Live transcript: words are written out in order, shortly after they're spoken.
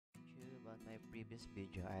previous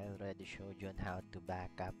video, I already showed you on how to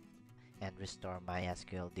backup and restore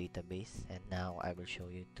MySQL database, and now I will show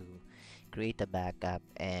you to create a backup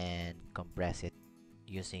and compress it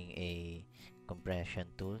using a compression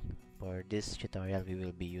tool. For this tutorial, we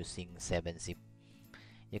will be using 7-zip.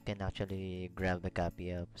 You can actually grab a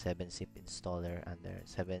copy of 7-zip installer under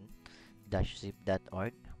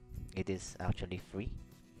 7-zip.org. It is actually free.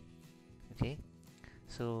 Okay,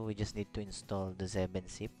 so we just need to install the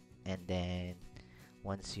 7-zip, and then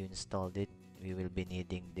once you installed it, we will be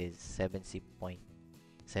needing this 7z.dll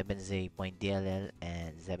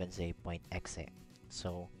and 7z.exe.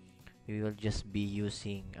 So we will just be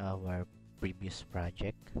using our previous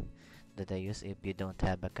project that I use. If you don't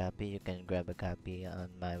have a copy, you can grab a copy on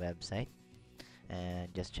my website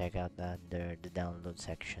and just check out under the download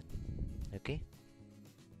section. Okay,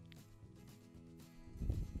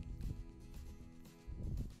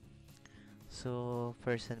 so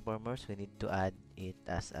first and foremost, we need to add it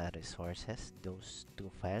as a resources, those two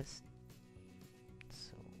files.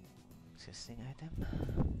 So existing item,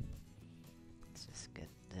 let's just get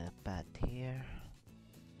the path here.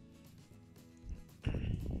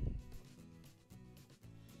 Then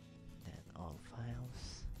all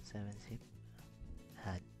files, 7-zip,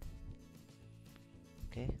 add.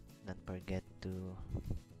 Okay, don't forget to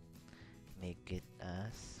make it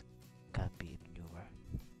as copy viewer.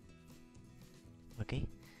 Okay,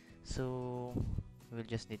 so we'll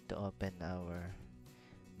just need to open our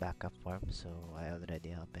backup form. So I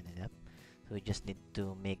already opened it up. So we just need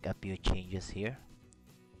to make a few changes here.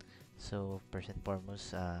 So first and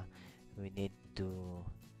foremost, we need to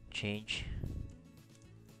change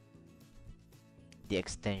the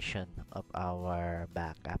extension of our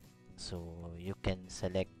backup. So you can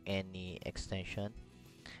select any extension.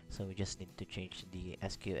 So we just need to change the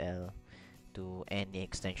SQL to any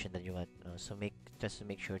extension that you want. So just to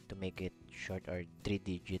make sure to make it short or 3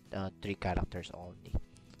 characters only.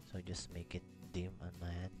 So just make it dim on my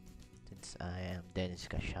end since I am Dennis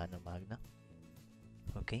Casiano Magna.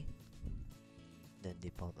 Okay, then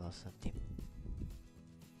default also dim.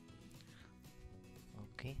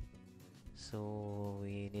 Okay, so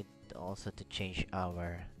we need also to change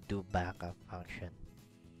our do backup function.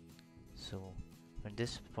 So for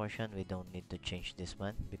this portion, we don't need to change this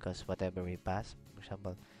one because whatever we pass, for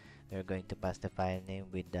example, we're going to pass the file name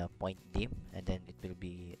with the point dim, and then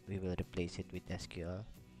we will replace it with SQL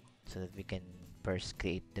so that we can first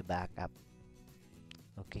create the backup.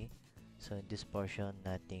 Okay, so in this portion,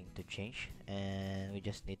 nothing to change, and we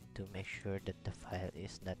just need to make sure that the file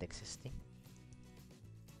is not existing.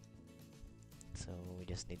 So we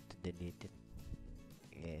just need to delete it,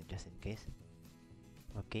 just in case.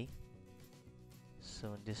 Okay,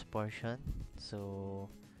 so in this portion, so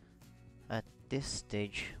at this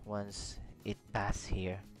stage, once it passed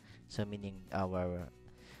here, so meaning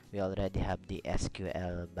we already have the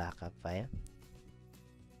SQL backup file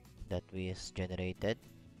that was generated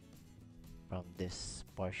from this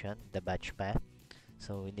portion, the batch path.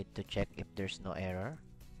 So we need to check if there's no error.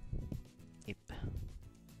 If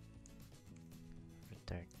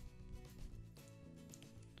return.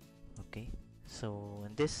 Okay, so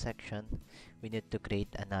in this section, we need to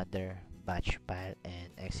create another batch file and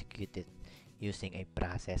execute it using a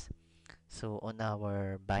process. So on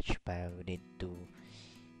our batch file, we need to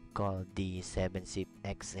call the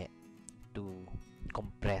 7zip.exe to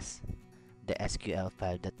compress the SQL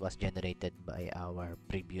file that was generated by our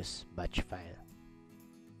previous batch file.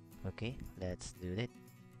 Okay, let's do it.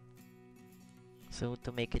 So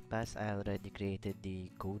to make it pass, I already created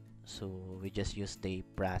the code. So we just use the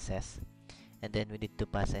process, and then we need to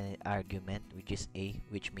pass an argument, which is a,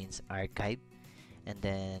 which means archive, and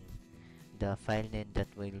then the file name that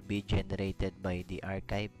will be generated by the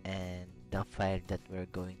archive and the file that we're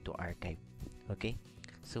going to archive. Okay,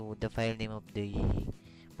 so the file name of the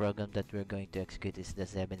program that we're going to execute is the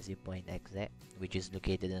 7z.exe, which is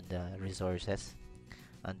located on the resources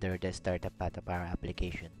under the startup path of our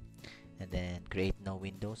application. And then create no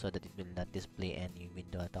window so that it will not display any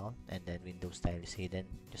window at all, and then window style is hidden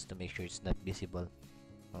just to make sure it's not visible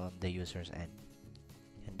on the user's end.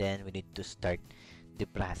 And then we need to start the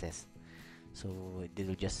process, so it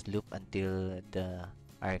will just loop until the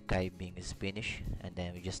archiving is finished, and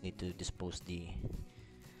then we just need to dispose the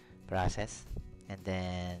process, and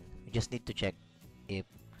then we just need to check if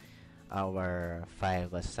our file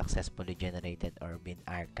was successfully generated or been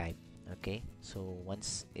archived. Okay, so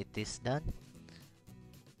once it is done,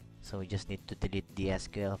 so we just need to delete the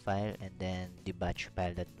SQL file and then the batch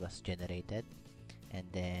file that was generated, and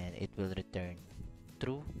then it will return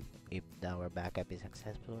true if our backup is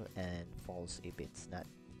successful and false if it's not.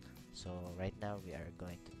 So right now we are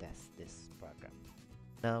going to test this progress.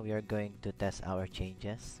 Now we are going to test our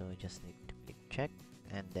changes, so just need to click check,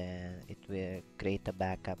 and then it will create a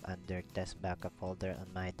backup under test backup folder on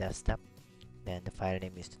my desktop. Then the file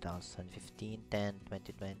name is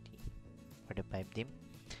 2015-10-2020 for the pipe theme.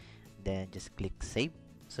 Then just click save.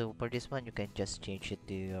 So for this one, you can just change it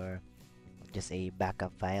to your just a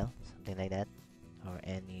backup file, something like that, or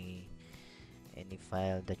any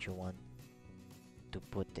file that you want to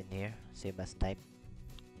put in here. Save as type.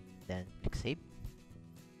 Then click save.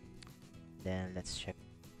 Then let's check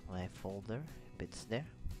my folder if it's there.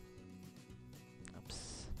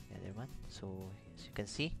 Oops, the other one. So as you can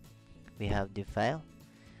see, we have the file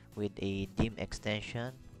with a dim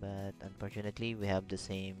extension, but unfortunately we have the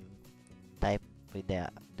same type with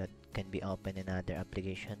that can be opened in other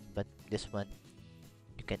application, but this one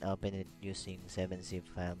you can open it using 7-zip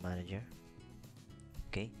file manager.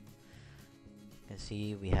 Okay, you can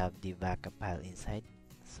see we have the backup file inside,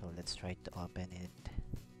 so let's try to open it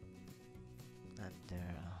under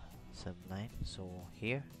Sublime. So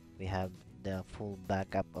here we have the full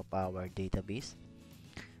backup of our database.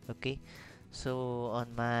 Okay, so on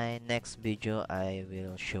my next video I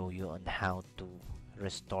will show you on how to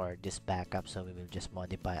restore this backup. So we will just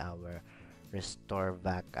modify our restore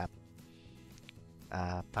backup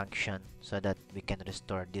function so that we can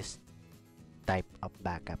restore this type of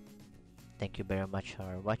backup. Thank you very much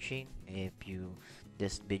for watching. If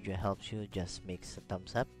this video helps you, just make a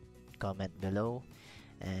thumbs up, comment below,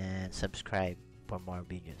 and subscribe for more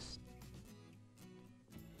videos.